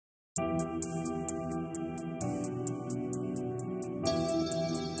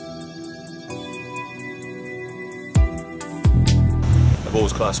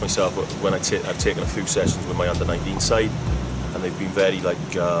always classed myself when I've taken a few sessions with my under-19 side, and they've been very like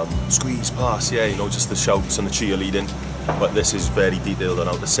squeeze, pass, yeah, you know, just the shouts and the cheerleading. But this is very detailed on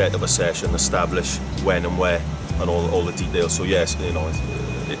how to set up a session, establish when and where, and all the details. So yes, you know,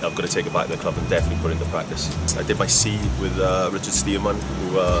 I've got to take it back to the club and definitely put it into practice. I did my C with Richard Stearman, who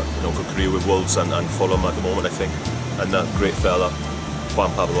you know, got a career with Wolves and Fulham at the moment, I think, and a great fella.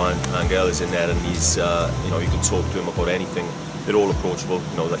 Juan Pablo Angel is in there, and he's you know, you can talk to him about anything. They're all approachable,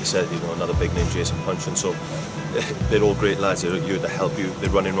 you know, like you said, you know, another big name, Jason Punch, and so they're all great lads. They're here to help you.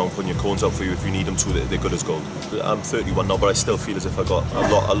 They're running around putting your cones out for you if you need them to. They're good as gold. I'm 31 now, but I still feel as if I've got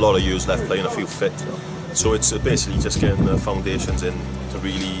a lot of years left playing. I feel fit. So it's basically just getting the foundations in to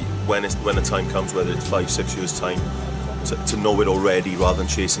really, when the time comes, whether it's 5-6 years time, to know it already rather than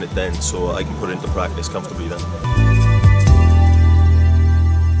chasing it then, so I can put it into practice comfortably then.